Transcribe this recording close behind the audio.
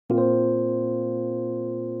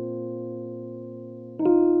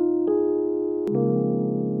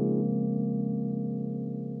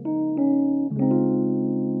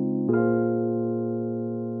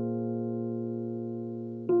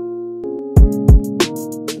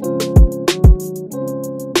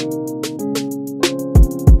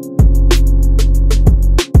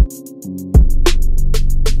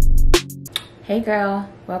Hey girl,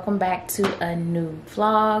 welcome back to a new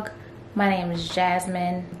vlog. My name is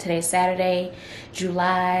Jasmine. Today's Saturday,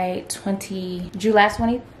 July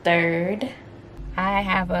 23rd. I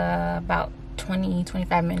have about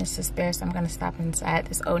 20-25 minutes to spare, so I'm gonna stop inside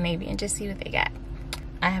this Old Navy and just see what they got.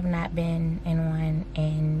 I have not been in one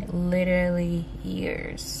in literally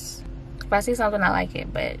years. If I see something, I like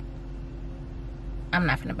it, but I'm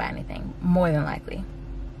not gonna buy anything, more than likely.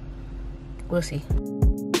 We'll see.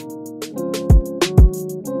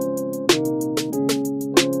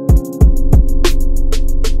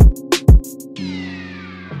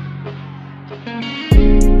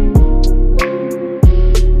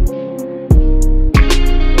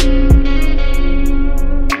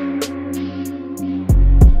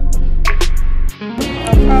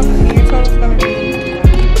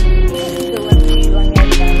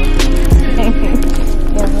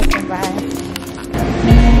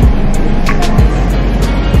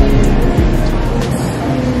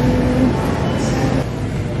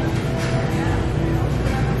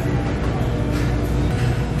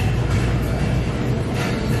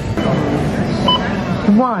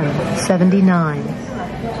 $179.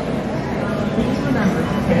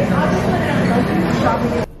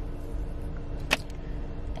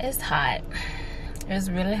 It's hot. It's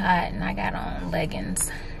really hot, and I got on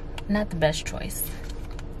leggings. Not the best choice.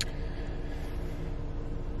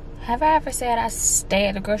 Have I ever said I stay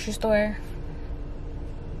at the grocery store?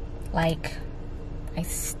 Like, I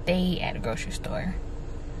stay at the grocery store.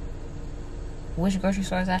 Which grocery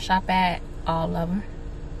stores I shop at? All of them.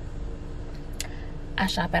 I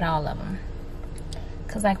shop at all of them.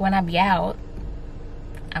 Cause like when I be out,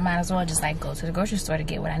 I might as well just like go to the grocery store to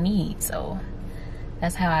get what I need. So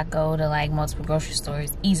that's how I go to like multiple grocery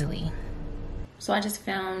stores easily. So I just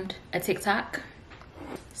filmed a TikTok,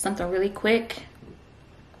 something really quick.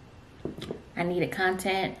 I needed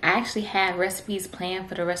content. I actually had recipes planned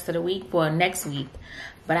for the rest of the week, well, next week,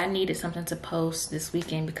 but I needed something to post this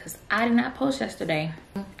weekend because I did not post yesterday.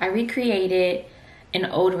 I recreated an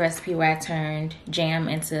old recipe where I turned jam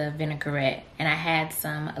into vinaigrette, and I had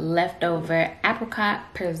some leftover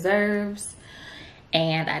apricot preserves,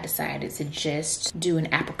 and I decided to just do an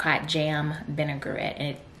apricot jam vinaigrette, and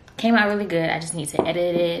it came out really good. I just need to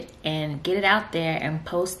edit it and get it out there and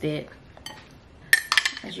post it.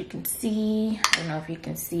 As you can see, I don't know if you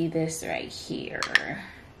can see this right here.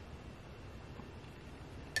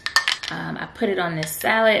 I put it on this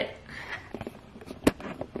salad.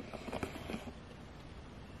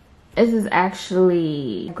 This is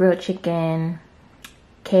actually grilled chicken,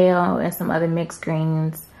 kale, and some other mixed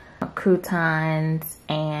greens, croutons,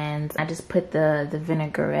 and I just put the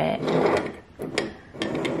vinaigrette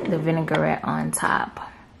on top.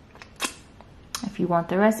 If you want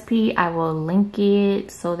the recipe, I will link it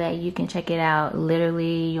so that you can check it out.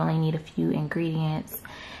 Literally, you only need a few ingredients,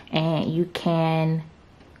 and you can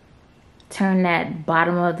turn that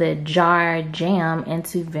bottom of the jar jam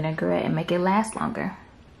into vinaigrette and make it last longer.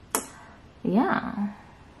 Yeah,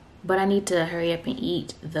 but I need to hurry up and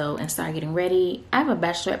eat though and start getting ready. I have a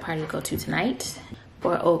bachelorette party to go to tonight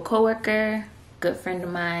for an old coworker, good friend of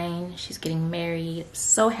mine. She's getting married.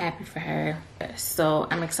 So happy for her. So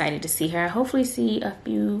I'm excited to see her. Hopefully see a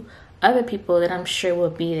few other people that I'm sure will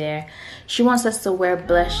be there. She wants us to wear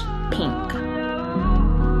blush pink.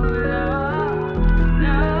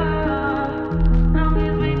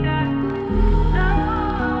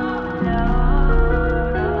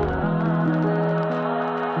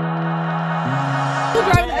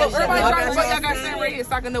 Everybody trying to y'all got to stand right here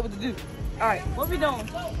so I can know what to do. All right, what we doing? All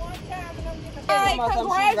right,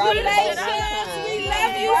 congratulations. We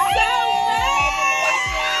love you so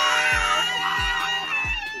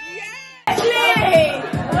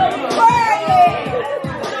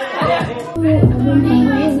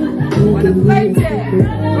much.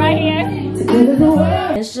 Right here.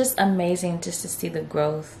 It's just amazing just to see the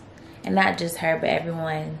growth, and not just her, but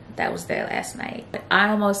everyone that was there last night. I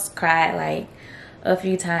almost cried like a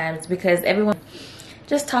few times because everyone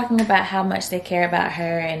just talking about how much they care about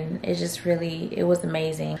her, and it just really, it was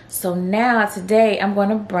amazing. So now today I'm going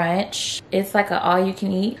to brunch. It's like an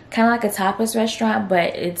all-you-can-eat, kind of like a tapas restaurant,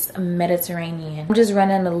 but it's Mediterranean. I'm just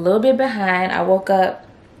running a little bit behind. I woke up,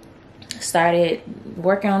 started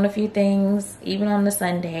working on a few things, even on the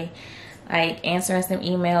Sunday, like answering some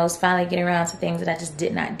emails, finally getting around to things that I just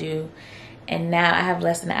did not do. And now I have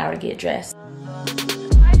less than an hour to get dressed.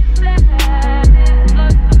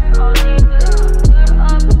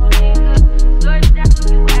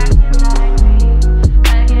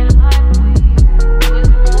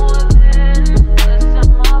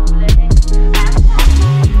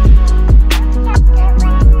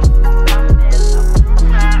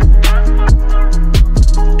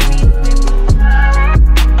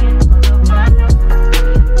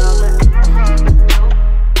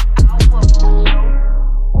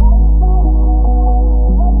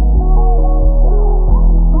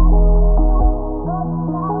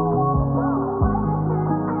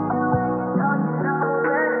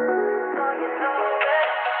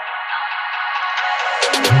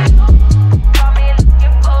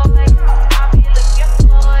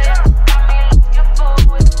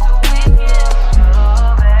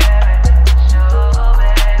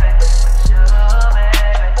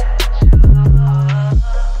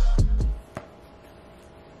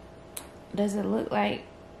 Does it look like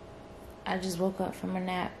I just woke up from a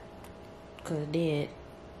nap? Because I did.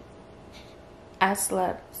 I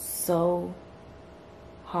slept so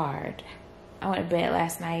hard. I went to bed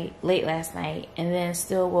late last night, and then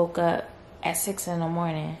still woke up at 6 in the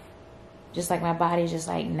morning. Just like my body just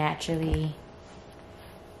like naturally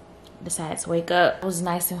decided to wake up. I was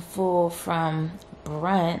nice and full from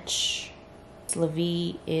brunch. La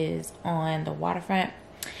Vie is on the waterfront.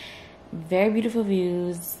 Very beautiful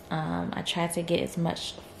views. I tried to get as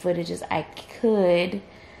much footage as I could.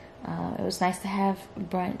 It was nice to have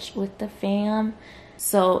brunch with the fam.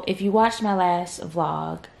 So if you watched my last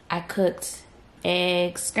vlog, I cooked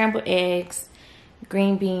eggs, scrambled eggs,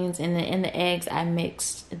 green beans, and then in the eggs I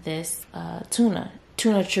mixed this tuna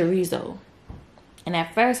chorizo. And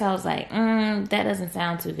at first I was like, that doesn't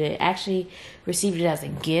sound too good. I actually received it as a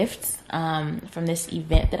gift from this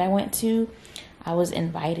event that I went to. I was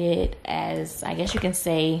invited as, I guess you can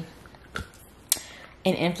say,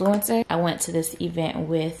 an influencer. I went to this event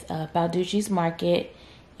with Balducci's Market,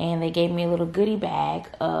 and they gave me a little goodie bag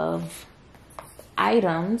of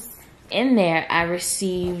items. In there, I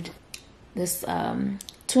received this tuna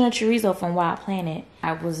chorizo from Wild Planet.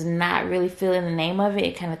 I was not really feeling the name of it.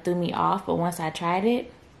 It kind of threw me off, but once I tried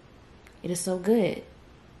it, it is so good.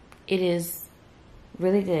 It is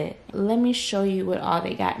really good. Let me show you what all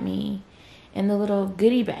they got me in the little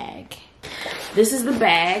goodie bag. This is the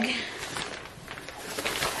bag.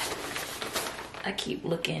 I keep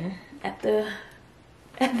looking at the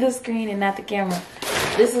screen and not the camera.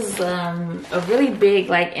 This is a really big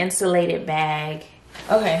like insulated bag.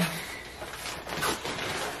 Okay.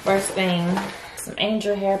 First thing, some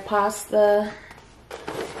angel hair pasta,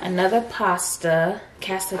 another pasta,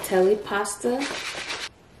 castatelli pasta,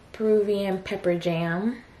 Peruvian pepper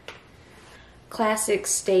jam, classic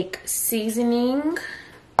steak seasoning.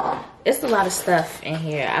 It's a lot of stuff in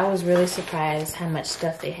here. I was really surprised how much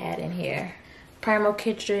stuff they had in here. Primal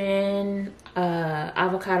Kitchen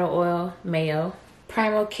avocado oil mayo,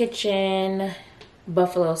 Primal Kitchen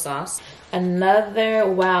buffalo sauce, another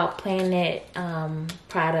Wild Planet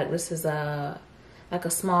product. This is like a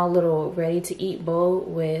small little ready to eat bowl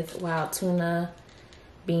with wild tuna,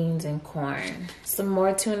 beans, and corn. Some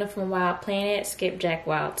more tuna from Wild Planet, skipjack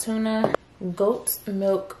wild tuna, goat's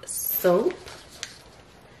milk soap,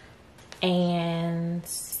 and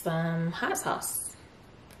some hot sauce.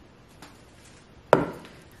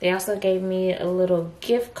 They also gave me a little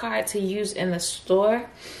gift card to use in the store.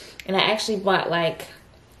 And I actually bought like,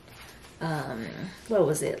 what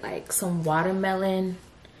was it? Like some watermelon,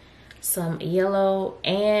 some yellow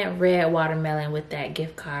and red watermelon with that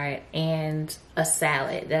gift card, and a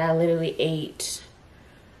salad that I literally ate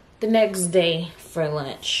the next day for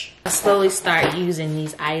lunch. I slowly start using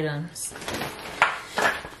these items.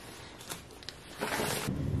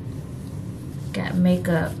 Got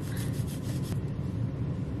makeup.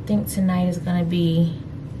 I think tonight is gonna be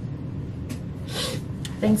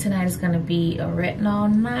a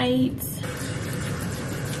retinol night.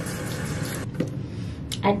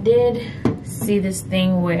 I did see this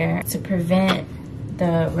thing where to prevent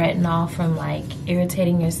the retinol from like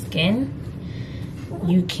irritating your skin,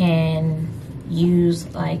 you can use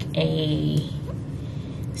like a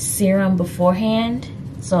serum beforehand.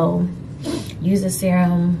 So use a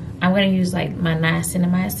serum. I'm gonna use like my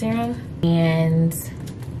niacinamide serum and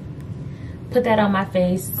put that on my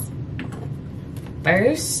face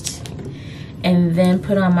first, and then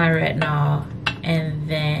put on my retinol, and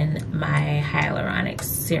then my hyaluronic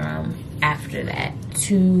serum after that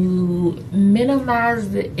to minimize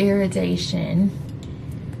the irritation,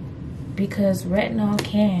 because retinol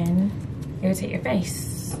can irritate your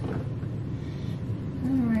face.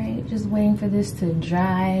 All right, just waiting for this to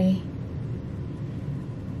dry.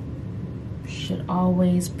 Should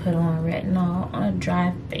always put on retinol on a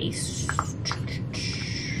dry face.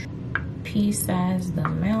 Pea-sized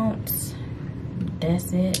amounts.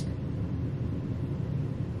 That's it.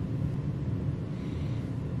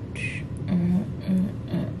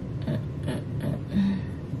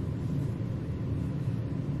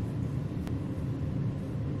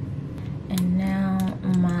 And now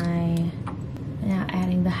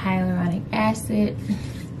adding the hyaluronic acid.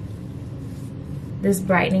 This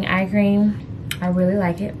brightening eye cream, I really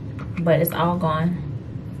like it, but it's all gone.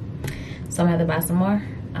 So I'm gonna have to buy some more.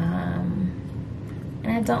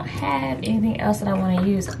 And I don't have anything else that I want to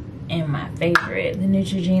use. And my favorite, the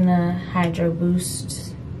Neutrogena Hydro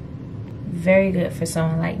Boost. Very good for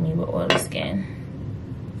someone like me with oily skin.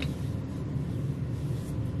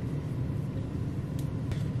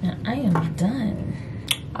 Now I am done.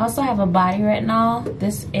 I also have a body retinol.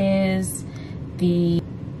 This is the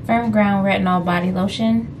Firm Ground Retinol Body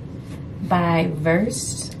Lotion. by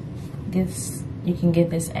Versed. This, you can get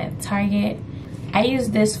this at Target. I use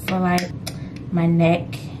this for like my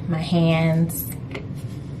neck, my hands,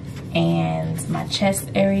 and my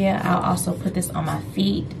chest area. I'll also put this on my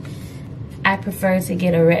feet. I prefer to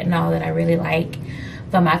get a retinol that I really like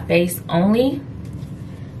for my face only,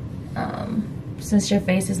 since your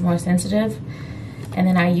face is more sensitive. And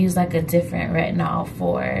then I use like a different retinol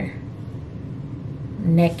for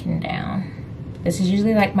neck and down. This is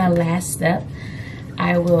usually like my last step.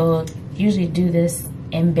 I will usually do this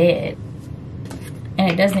in bed,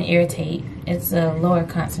 and it doesn't irritate. It's a lower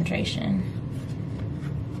concentration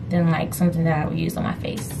than like something that I would use on my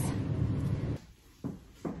face.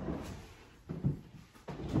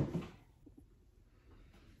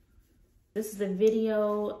 This is the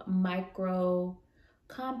Video Micro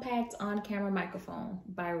Compact On-Camera Microphone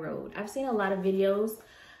by Rode. I've seen a lot of videos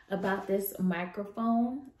about this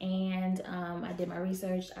microphone, and I did my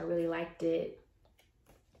research. I really liked it,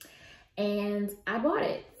 and I bought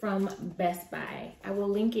it from Best Buy. I will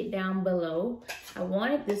link it down below. I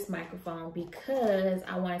wanted this microphone because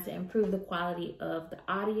I wanted to improve the quality of the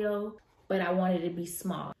audio, but I wanted it to be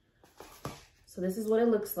small. So this is what it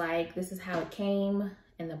looks like. This is how it came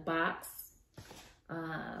in the box.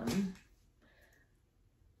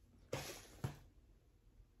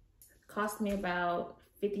 Cost me about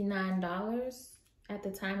 $59 at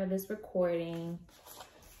the time of this recording.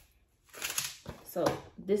 So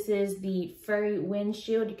this is the furry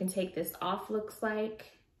windshield. You can take this off, looks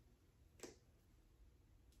like.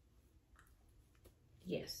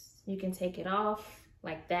 Yes, you can take it off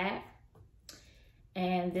like that.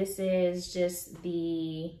 And this is just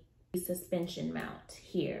the suspension mount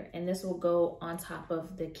here, and this will go on top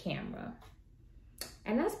of the camera.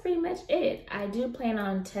 And that's pretty much it. I do plan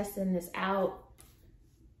on testing this out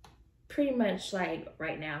pretty much like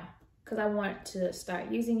right now, because I want to start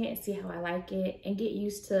using it and see how I like it and get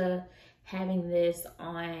used to having this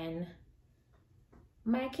on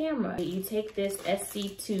my camera. You take this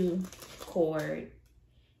SC2 cord,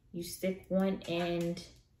 you stick one end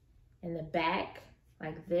in the back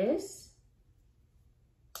like this.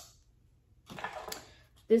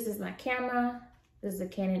 This is my camera. This is a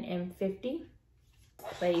Canon M50.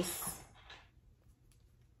 Place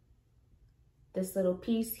this little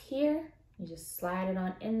piece here. You just slide it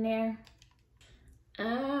on in there.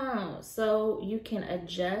 Oh, so you can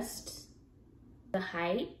adjust the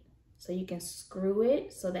height. So you can screw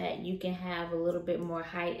it so that you can have a little bit more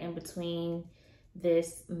height in between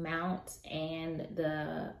this mount and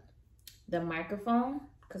the microphone.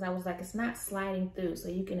 Because I was like, it's not sliding through. So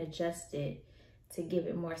you can adjust it to give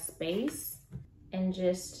it more space and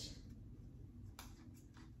just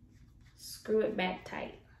screw it back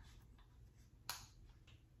tight.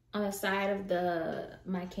 On the side of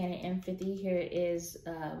my Canon M50, here is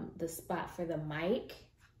the spot for the mic.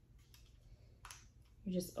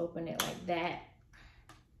 You just open it like that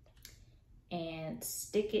and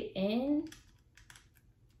stick it in,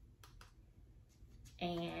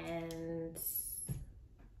 and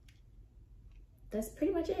that's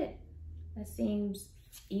pretty much it. That seems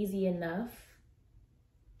easy enough.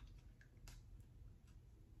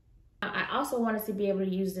 I also wanted to be able to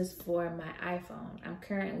use this for my iPhone. I'm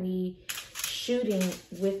currently shooting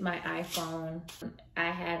with my iPhone. I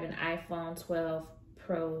have an iPhone 12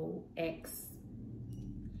 Pro X,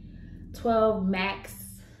 12 Max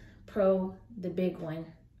Pro, the big one.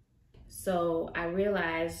 So I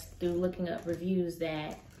realized through looking up reviews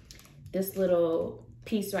that this little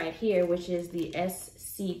piece right here, which is the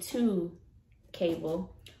SC2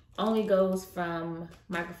 cable, only goes from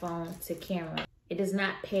microphone to camera. It does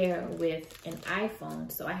not pair with an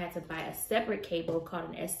iPhone, so I had to buy a separate cable called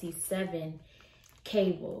an SC7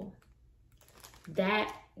 cable.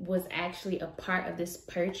 That was actually a part of this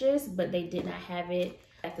purchase, but they did not have it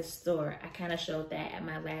at the store. I kind of showed that at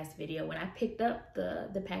my last video when I picked up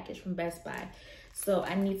the package from Best Buy. So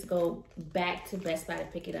I need to go back to Best Buy to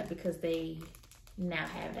pick it up because they now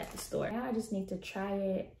have it at the store. Now I just need to try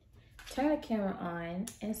it, turn the camera on,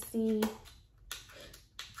 and see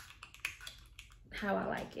how I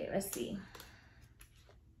like it. Let's see.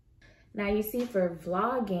 Now you see, for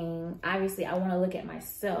vlogging, obviously I want to look at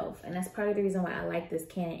myself, and that's part of the reason why I like this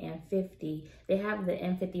Canon M50. They have the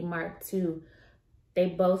M50 Mark II. They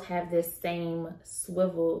both have this same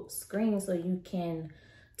swivel screen, so you can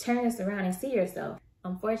turn this around and see yourself.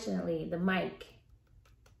 Unfortunately, the mic,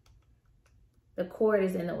 the cord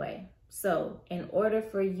is in the way. So in order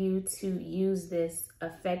for you to use this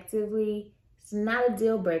effectively, it's not a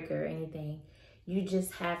deal breaker or anything. You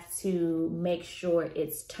just have to make sure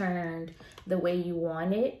it's turned the way you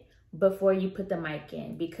want it before you put the mic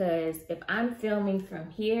in, because if I'm filming from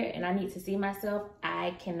here and I need to see myself,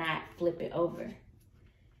 I cannot flip it over.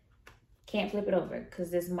 Can't flip it over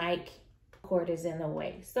because this mic cord is in the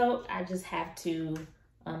way. So I just have to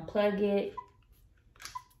unplug it,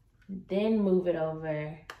 then move it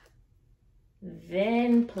over,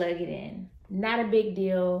 then plug it in. Not a big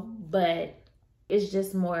deal, but it's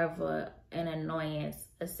just more of an annoyance.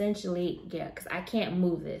 Essentially, yeah, because I can't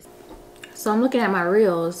move this. So I'm looking at my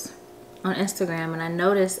reels on Instagram and I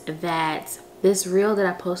noticed that this reel that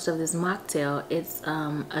I posted of this mocktail, it's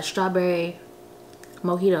a strawberry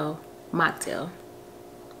mojito mocktail.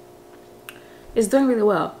 It's doing really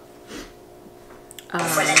well.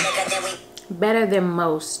 Better than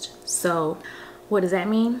most. So what does that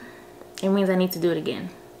mean? It means I need to do it again.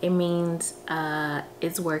 It means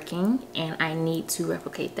it's working and I need to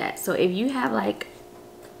replicate that. So if you have like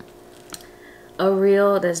a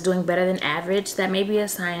reel that's doing better than average, that may be a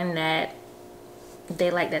sign that they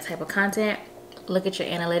like that type of content. Look at your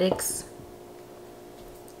analytics.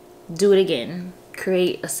 Do it again.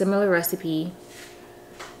 Create a similar recipe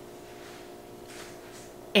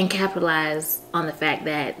and capitalize on the fact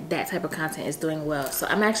that that type of content is doing well. So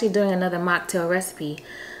I'm actually doing another mocktail recipe,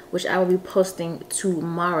 which I will be posting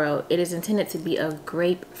tomorrow. It is intended to be a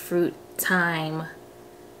grapefruit thyme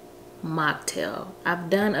mocktail. I've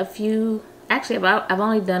done a few, actually I've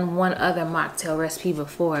only done one other mocktail recipe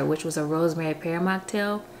before, which was a rosemary pear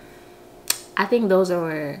mocktail. I think those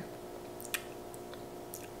are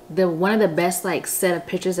one of the best like set of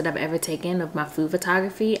pictures that I've ever taken of my food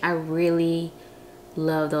photography. I really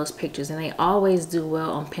love those pictures and they always do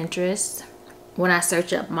well on Pinterest. When I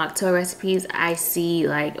search up mocktail recipes, I see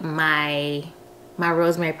like my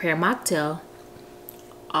rosemary pear mocktail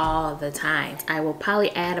all the time. I will probably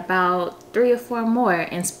add about 3 or 4 more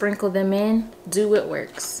and sprinkle them in. Do what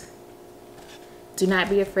works. Do not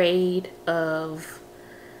be afraid of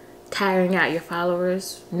tiring out your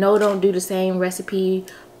followers. No, don't do the same recipe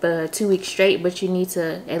for 2 weeks straight, but you need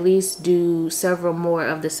to at least do several more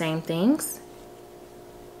of the same things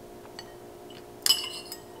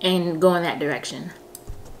and go in that direction.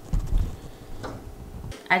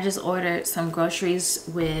 I just ordered some groceries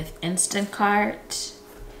with Instacart.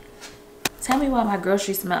 Tell me what my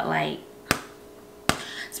groceries smell like.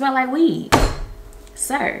 Smell like weed,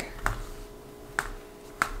 sir.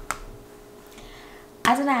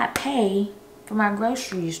 I did not pay for my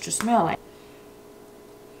groceries to smell like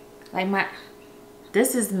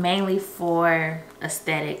this is mainly for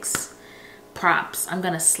aesthetics, props. I'm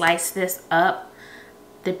gonna slice this up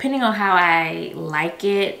depending on how I like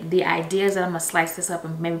it. The idea is that I'm gonna slice this up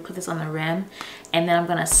and maybe put this on the rim, and then I'm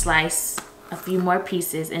gonna slice a few more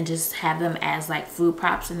pieces and just have them as like food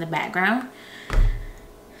props in the background.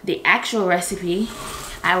 The actual recipe,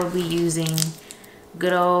 I will be using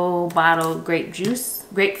good old bottled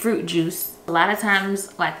grapefruit juice. A lot of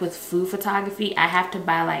times, like with food photography, I have to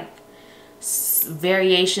buy like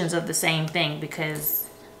variations of the same thing because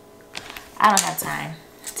I don't have time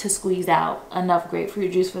to squeeze out enough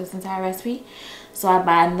grapefruit juice for this entire recipe. So I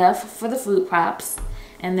buy enough for the food props,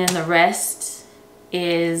 and then the rest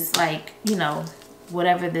is like, you know,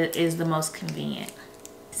 whatever is the most convenient.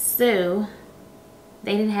 So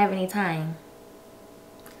they didn't have any time,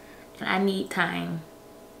 and I need time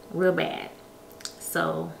real bad.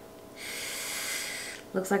 So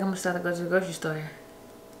looks like I'm gonna start to go to the grocery store.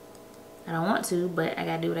 I don't want to, but I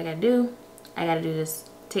gotta do what I gotta do. I gotta do this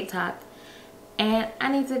TikTok, and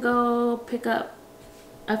I need to go pick up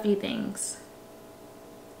a few things.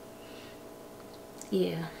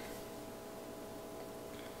 Yeah.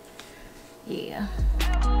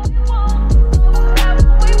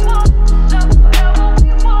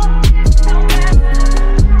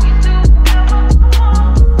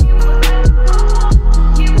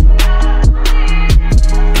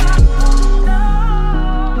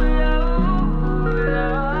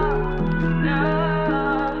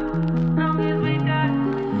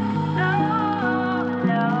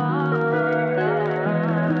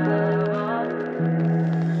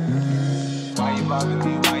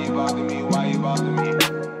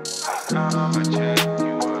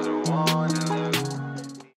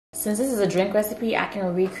 Since this is a drink recipe, I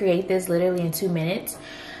can recreate this literally in 2 minutes.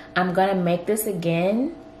 I'm gonna make this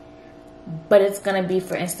again, but it's gonna be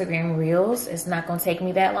for Instagram Reels. It's not gonna take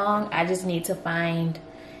me that long. I just need to find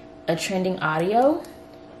a trending audio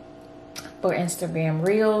for Instagram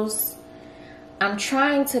Reels. I'm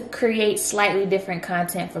trying to create slightly different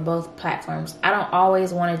content for both platforms. I don't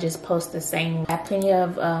always want to just post the same. I have plenty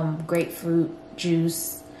of grapefruit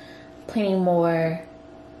juice, plenty more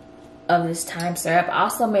of this thyme syrup. I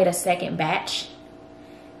also made a second batch,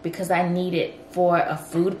 because I need it for a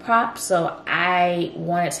food prop. So I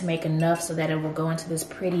wanted to make enough so that it will go into this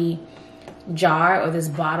pretty jar or this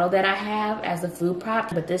bottle that I have as a food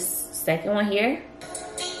prop. But this second one here,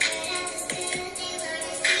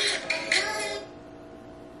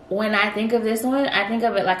 when I think of this one, I think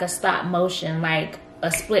of it like a stop motion, like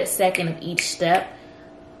a split second of each step.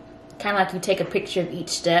 Kind of like you take a picture of each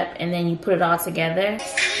step and then you put it all together.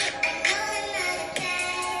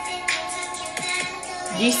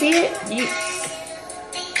 Do you see it?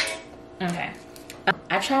 Okay.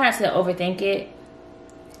 I try not to overthink it.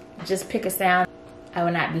 Just pick a sound. I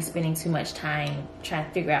will not be spending too much time trying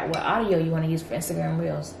to figure out what audio you want to use for Instagram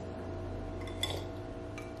Reels.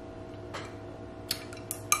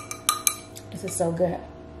 This is so good.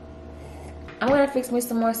 I'm gonna fix me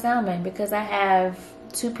some more salmon because I have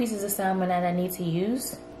 2 pieces of salmon that I need to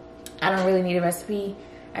use. I don't really need a recipe.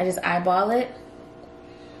 I just eyeball it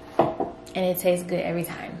and it tastes good every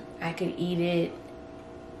time. I could eat it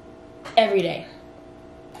every day.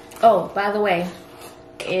 Oh, by the way,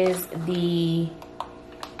 is the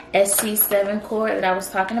SC7 cord that I was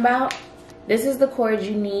talking about. This is the cord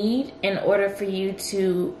you need in order for you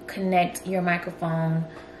to connect your microphone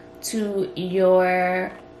to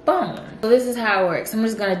your phone. So this is how it works. I'm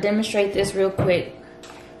just gonna demonstrate this real quick.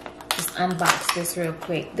 Just unbox this real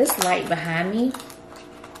quick. This light behind me,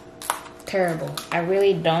 terrible. I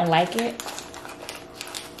really don't like it.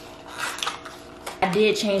 I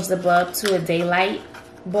did change the bulb to a daylight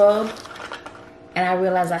bulb and I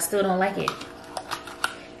realized I still don't like it.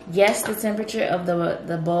 Yes, the temperature of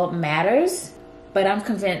the bulb matters, but I'm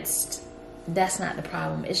convinced that's not the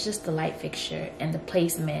problem. It's just the light fixture and the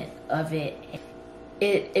placement of it.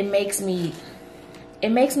 It makes me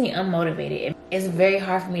unmotivated. It's very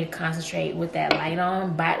hard for me to concentrate with that light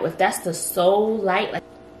on, but if that's the sole light, like,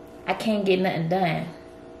 I can't get nothing done.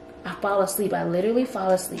 I fall asleep. I literally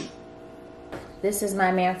fall asleep. This is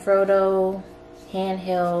my Manfrotto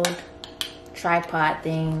handheld tripod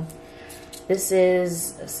thing. This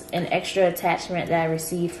is an extra attachment that I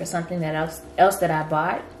received for something that else that I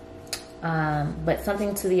bought, but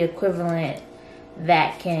something to the equivalent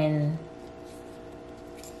that can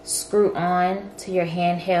screw on to your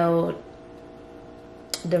handheld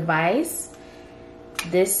device.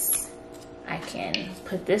 This I can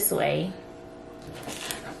put this way.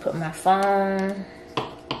 Put my phone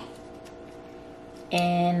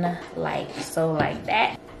in like so, like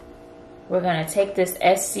that. We're gonna take this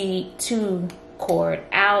SC2 cord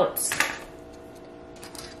out,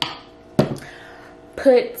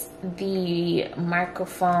 put the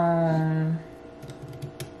microphone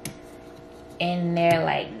in there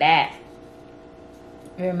like that.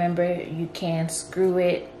 Remember, you can screw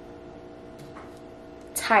it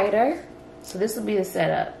tighter. So this will be the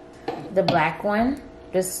setup. The black one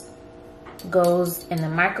just goes in the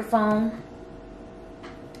microphone.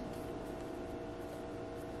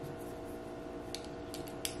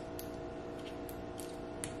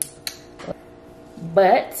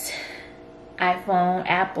 But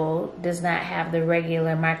Apple does not have the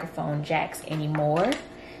regular microphone jacks anymore.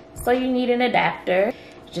 So you need an adapter.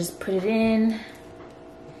 Just put it in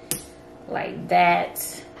like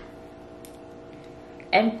that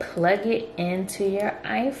and plug it into your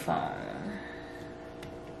iPhone.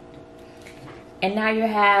 And now you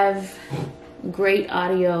have great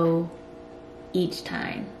audio each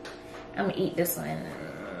time. I'm gonna eat this one.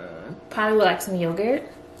 Probably with like some yogurt.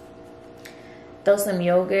 Throw some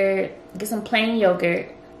yogurt, get some plain yogurt,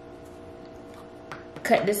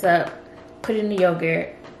 cut this up, put it in the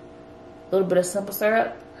yogurt, a little bit of simple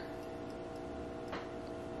syrup.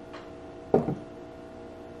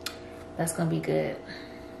 That's gonna be good.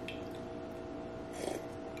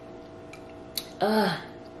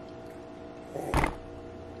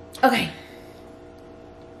 Okay,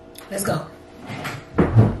 let's go.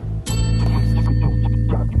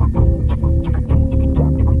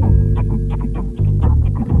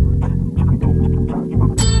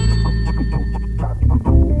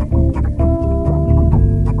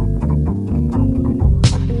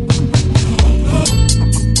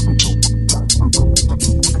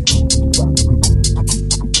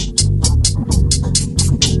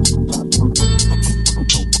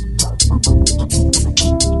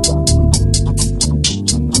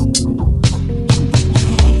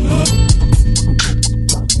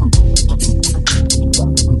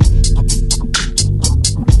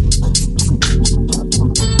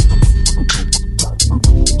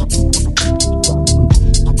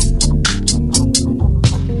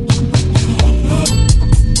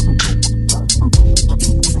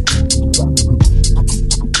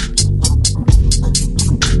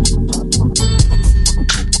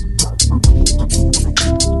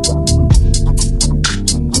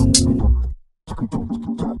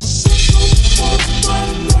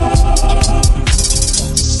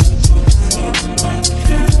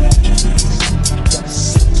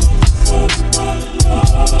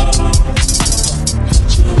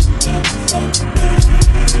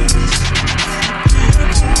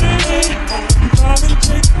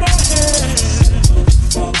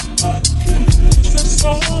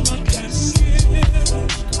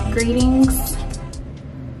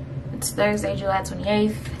 Thursday, July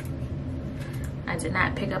 28th. I did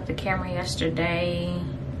not pick up the camera yesterday.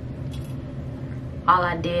 All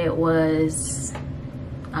I did was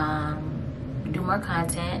do more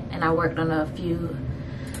content, and I worked on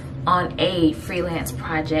a freelance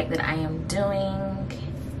project that I am doing,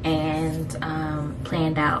 and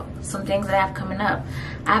planned out some things that I have coming up.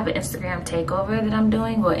 I have an Instagram takeover that I'm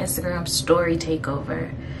doing, or Instagram story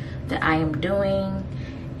takeover that I am doing,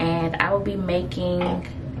 and I will be making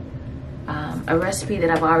a recipe that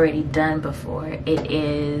I've already done before. It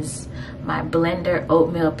is my blender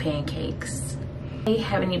oatmeal pancakes. I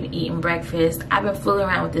haven't even eaten breakfast. I've been fooling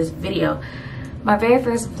around with this video. My very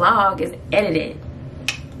first vlog is edited.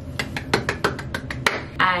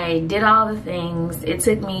 I did all the things. It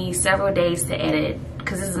took me several days to edit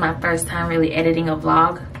because this is my first time really editing a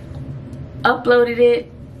vlog. Uploaded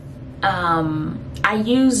it. I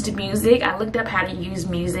used music. I looked up how to use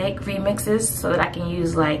music remixes so that I can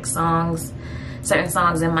use like songs, certain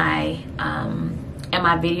songs in my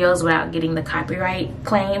videos without getting the copyright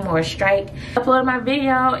claim or strike. Uploaded my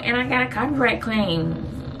video and I got a copyright claim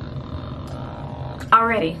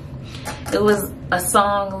already. It was a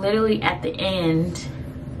song literally at the end.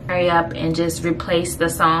 Hurry up and just replace the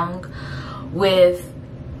song with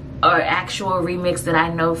an actual remix that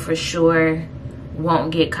I know for sure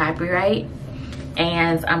won't get copyright.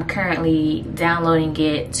 And I'm currently downloading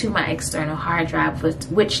it to my external hard drive,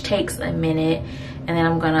 which takes a minute, and then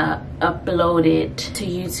I'm gonna upload it to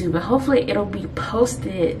YouTube, and hopefully it'll be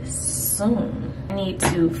posted soon. I need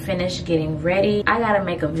to finish getting ready. I gotta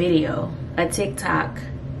make a video, a TikTok,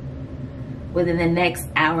 within the next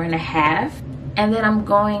hour and a half, and then I'm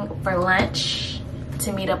going for lunch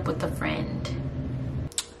to meet up with a friend.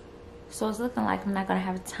 So it's looking like I'm not gonna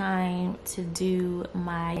have time to do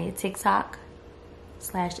my TikTok /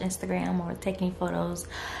 Instagram or taking photos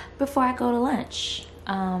before I go to lunch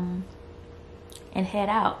and head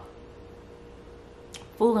out.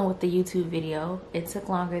 Fooling with the YouTube video. It took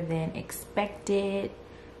longer than expected.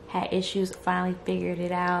 Had issues, finally figured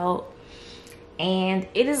it out. And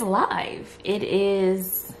it is live. It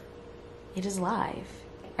is live.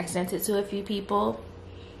 I sent it to a few people,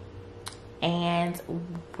 and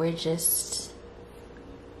we're just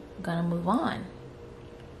gonna move on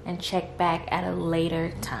and check back at a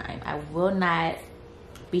later time. I will not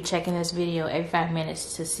be checking this video every 5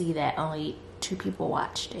 minutes to see that only 2 people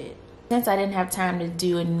watched it. Since I didn't have time to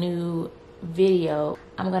do a new video,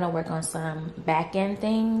 I'm gonna work on some back end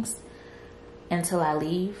things until I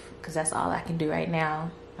leave, because that's all I can do right now.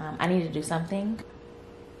 I need to do something.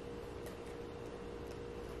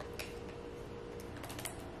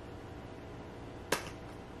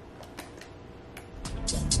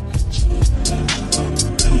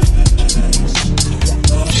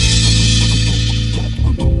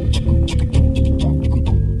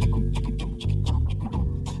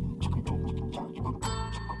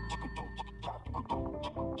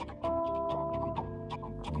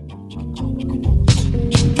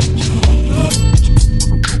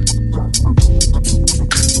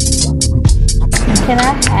 Can I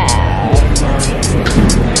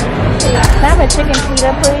have a chicken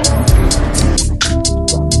pita, please?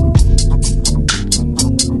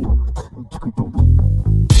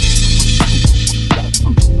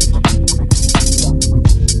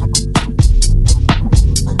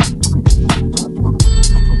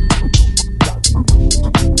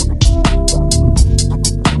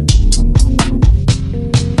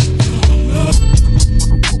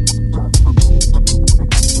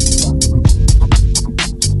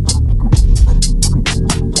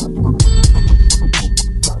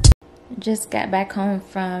 Just got back home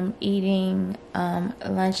from eating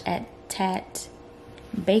lunch at Tat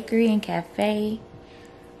Bakery and Cafe.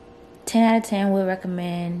 10 out of 10 would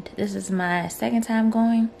recommend. This is my second time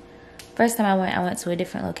going. First time I went to a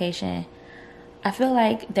different location. I feel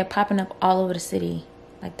like they're popping up all over the city.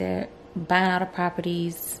 Like they're buying out of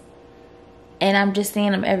properties, and I'm just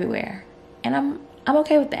seeing them everywhere. And I'm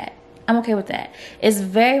okay with that. I'm okay with that. It's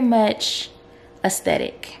very much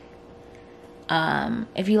aesthetic.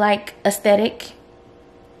 If you like aesthetic,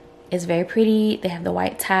 it's very pretty. They have the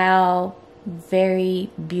white tile, very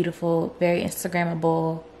beautiful, very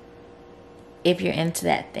Instagrammable if you're into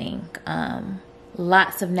that thing.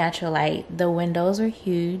 Lots of natural light. The windows are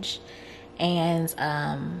huge, and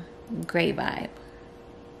great vibe.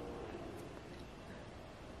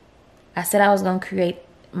 I said I was gonna create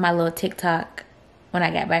my little TikTok when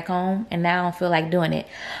I got back home, and now I don't feel like doing it,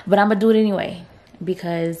 but I'm gonna do it anyway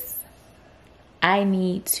because I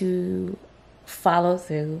need to follow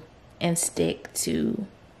through and stick to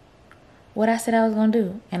what I said I was gonna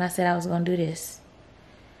do. And I said I was gonna do this.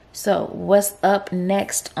 So what's up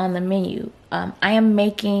next on the menu? I am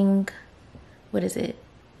making, what is it?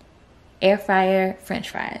 Air fryer French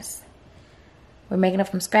fries. We're making it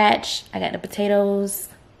from scratch. I got the potatoes.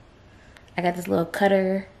 I got this little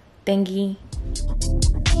cutter thingy.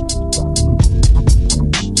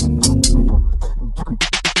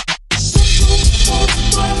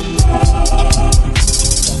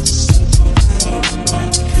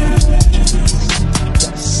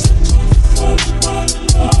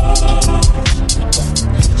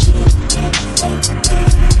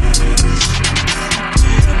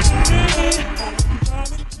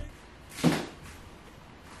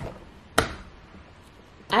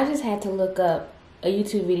 I just had to look up a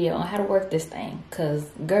YouTube video on how to work this thing, cause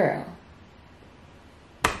girl,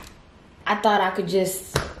 I thought I could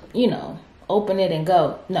just, you know, open it and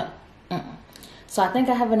go. No. So I think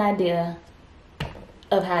I have an idea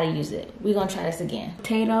of how to use it. We're gonna try this again.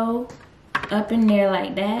 Potato up in there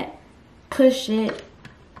like that. Push it.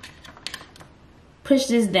 Push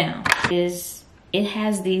this down. It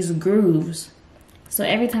has these grooves. So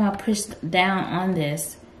every time I push down on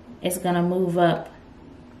this, it's gonna move up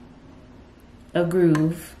a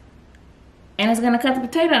groove, and it's gonna cut the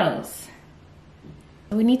potatoes.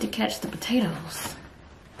 We need to catch the potatoes.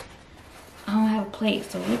 I don't have a plate,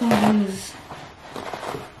 so we're gonna use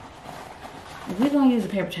a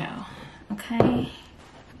paper towel, okay?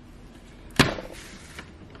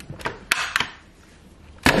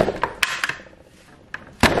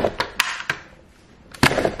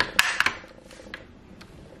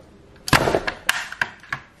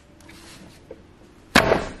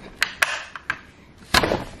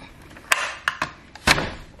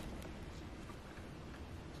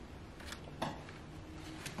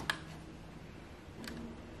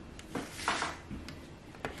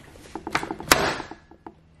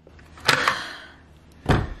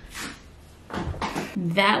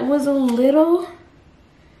 That was a little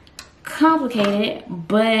complicated,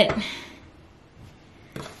 but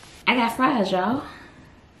I got fries, y'all.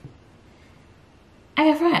 I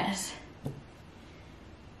got fries.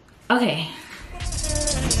 Okay.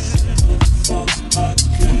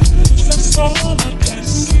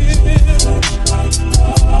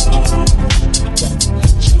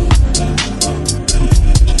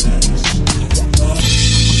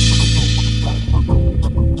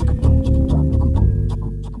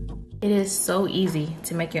 It is so easy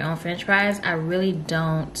to make your own French fries. I really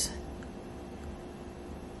don't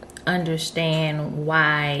understand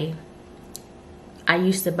why I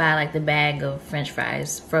used to buy like the bag of French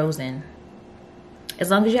fries frozen. As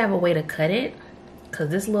long as you have a way to cut it, because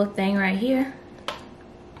this little thing right here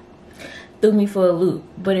threw me for a loop,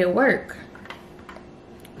 but it worked.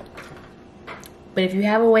 But if you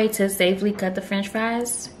have a way to safely cut the French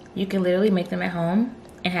fries, you can literally make them at home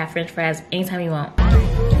and have French fries anytime you want.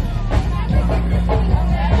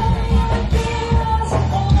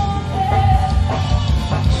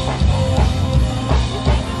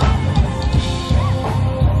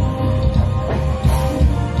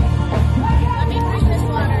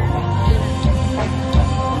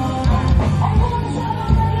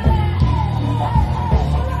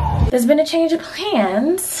 There's been a change of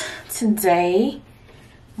plans today,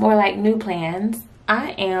 more like new plans.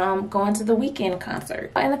 I am going to the Weeknd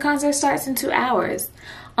concert, and the concert starts in 2 hours.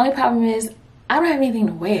 Only problem is I don't have anything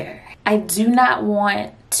to wear. I do not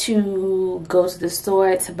want to go to the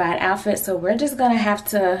store to buy an outfit, so we're just gonna have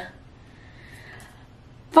to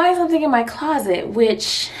find something in my closet,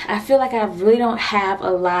 which I feel like I really don't have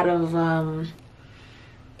a lot of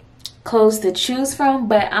clothes to choose from,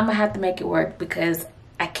 but I'm gonna have to make it work because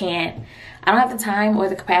I don't have the time or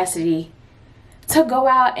the capacity to go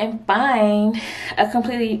out and find a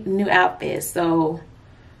completely new outfit. So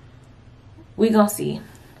we gonna see.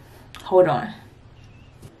 Hold on.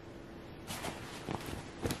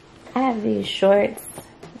 I have these shorts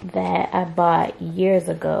that I bought years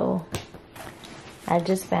ago. I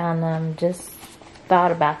just found them, just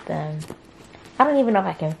thought about them. I don't even know if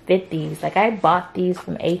I can fit these. Like, I bought these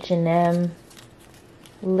from H&M.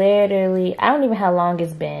 Literally, I don't even know how long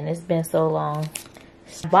it's been. It's been so long.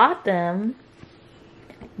 Bought them,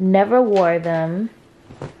 never wore them,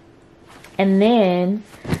 and then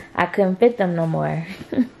I couldn't fit them no more.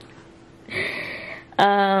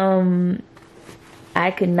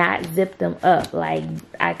 I could not zip them up. Like,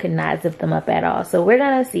 I could not zip them up at all. So we're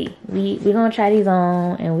gonna see. We're gonna try these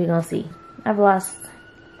on and we're gonna see. I've lost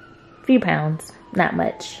a few pounds, not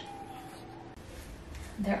much.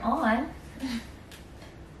 They're on.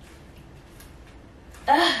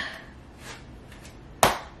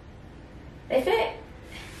 They fit.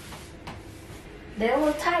 They're a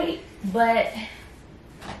little tight, but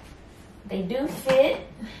they do fit.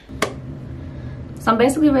 So I'm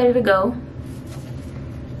basically ready to go.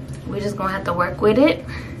 We're just gonna have to work with it.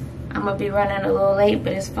 I'm gonna be running a little late,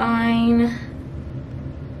 but it's fine.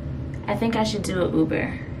 I think I should do an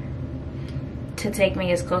Uber to take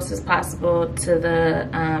me as close as possible to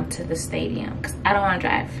the stadium, because I don't want to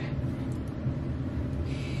drive.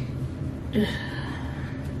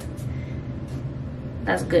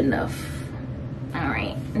 That's good enough. All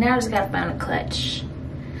right, now I just gotta find a clutch.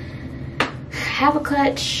 Have a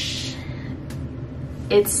clutch.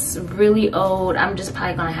 It's really old. I'm just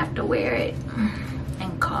probably gonna have to wear it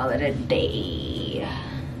and call it a day.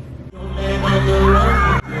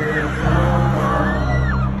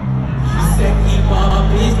 Keep our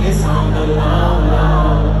business on the line.